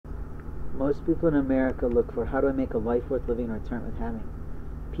Most people in America look for, how do I make a life worth living or return with having?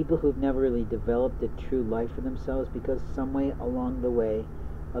 People who've never really developed a true life for themselves, because some way along the way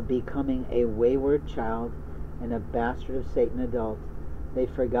of becoming a wayward child and a bastard of Satan adult, they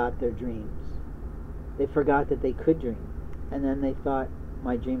forgot their dreams. They forgot that they could dream, and then they thought,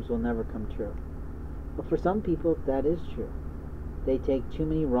 my dreams will never come true. But for some people, that is true. They take too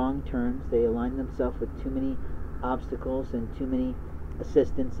many wrong turns, they align themselves with too many obstacles and too many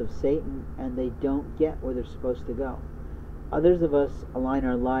assistants of Satan, and they don't get where they're supposed to go. Others of us align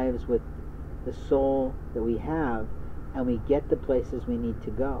our lives with the soul that we have, and we get the places we need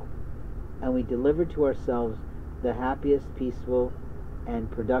to go. And we deliver to ourselves the happiest, peaceful, and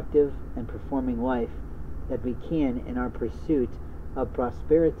productive and performing life that we can in our pursuit of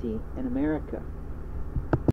prosperity in America.